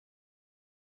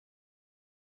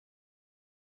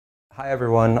Hi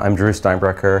everyone, I'm Drew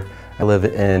Steinbrecher. I live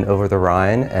in Over the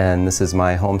Rhine and this is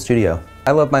my home studio.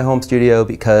 I love my home studio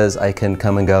because I can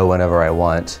come and go whenever I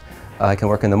want. I can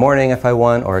work in the morning if I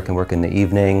want, or I can work in the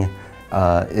evening.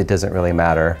 It doesn't really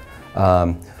matter.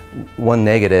 One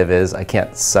negative is I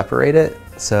can't separate it,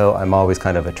 so I'm always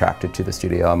kind of attracted to the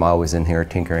studio. I'm always in here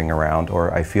tinkering around,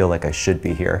 or I feel like I should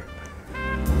be here.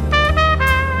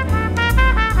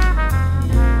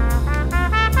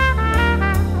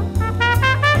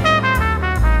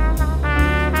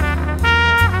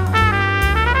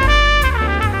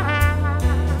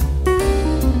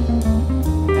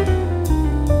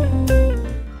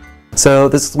 So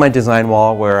this is my design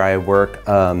wall where I work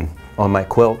on my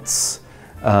quilts.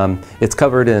 It's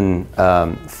covered in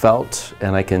felt,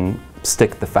 and I can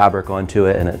stick the fabric onto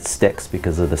it and it sticks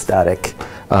because of the static.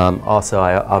 Also,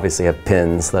 I obviously have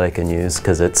pins that I can use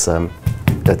because it's a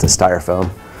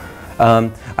styrofoam.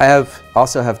 I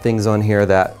also have things on here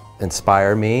that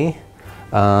inspire me.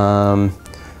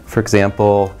 For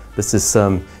example, this is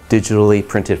some digitally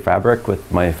printed fabric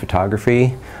with my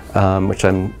photography, which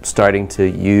I'm starting to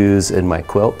use in my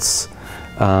quilts.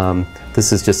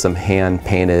 This is just some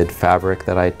hand-painted fabric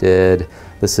that I did.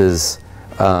 This is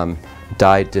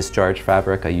dye discharge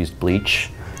fabric. I used bleach,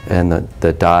 and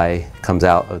the dye comes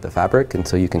out of the fabric, and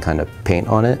so you can kind of paint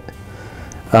on it.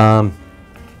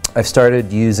 I've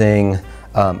started using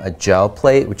a gel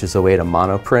plate, which is a way to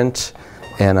monoprint,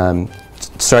 and I'm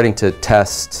starting to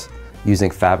test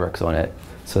using fabrics on it.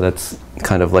 So that's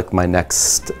kind of like my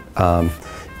next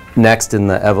in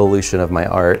the evolution of my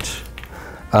art.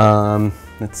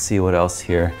 Let's see what else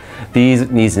here.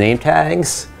 These name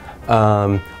tags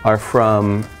are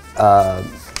from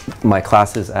my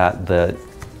classes at the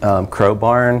Crow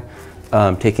Barn,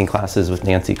 taking classes with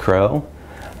Nancy Crow.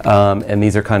 And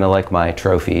these are kind of like my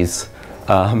trophies.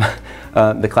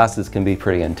 The classes can be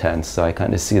pretty intense, so I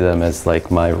kind of see them as like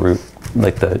my root,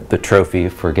 like the trophy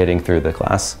for getting through the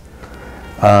class.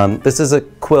 This is a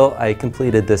quilt I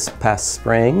completed this past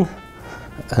spring,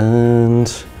 and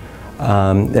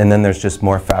then there's just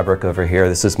more fabric over here.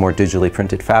 This is more digitally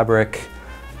printed fabric,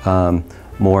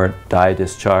 more dye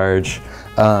discharge.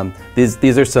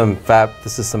 These are some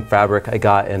this is some fabric I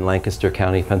got in Lancaster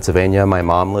County, Pennsylvania. My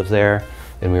mom lives there,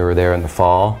 and we were there in the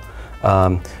fall,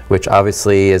 which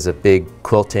obviously is a big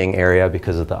quilting area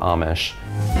because of the Amish.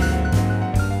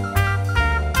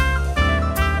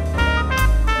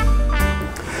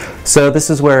 So this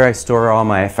is where I store all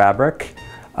my fabric.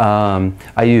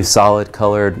 I use solid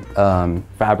colored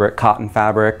fabric, cotton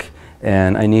fabric,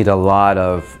 and I need a lot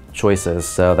of choices.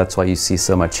 So that's why you see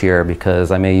so much here,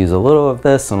 because I may use a little of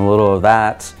this and a little of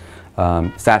that.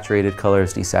 Saturated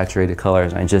colors, desaturated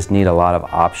colors. I just need a lot of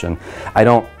option. I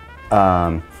don't,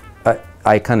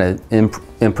 I kind of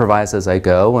improvise as I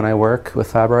go when I work with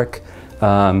fabric.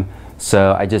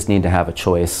 So I just need to have a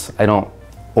choice. I don't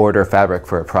order fabric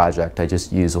for a project. I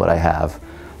just use what I have.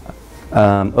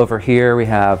 Over here we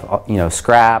have, you know,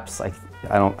 scraps.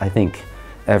 I think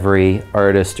every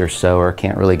artist or sewer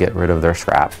can't really get rid of their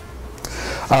scrap.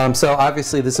 So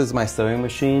obviously this is my sewing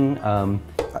machine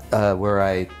where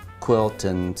I quilt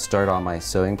and start on my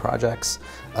sewing projects.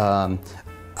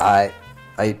 I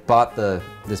bought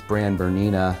this brand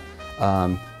Bernina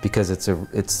because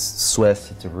it's Swiss.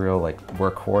 It's a real like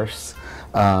workhorse.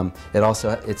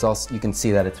 It's also you can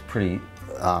see that it's pretty.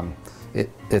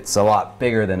 It's a lot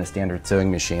bigger than a standard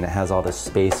sewing machine. It has all this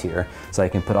space here, so I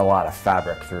can put a lot of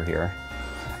fabric through here.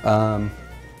 And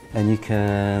you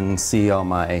can see all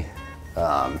my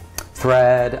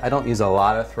thread. I don't use a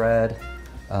lot of thread,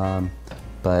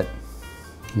 but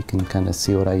you can kind of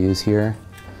see what I use here.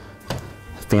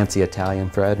 Fancy Italian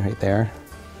thread right there.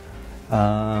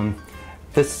 You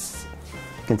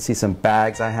can see some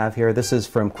bags I have here. This is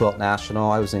from Quilt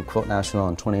National. I was in Quilt National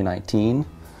in 2019.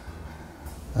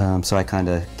 So I kind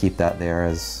of keep that there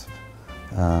as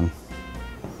kind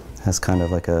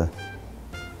of like a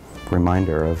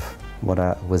reminder of what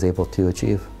I was able to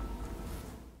achieve.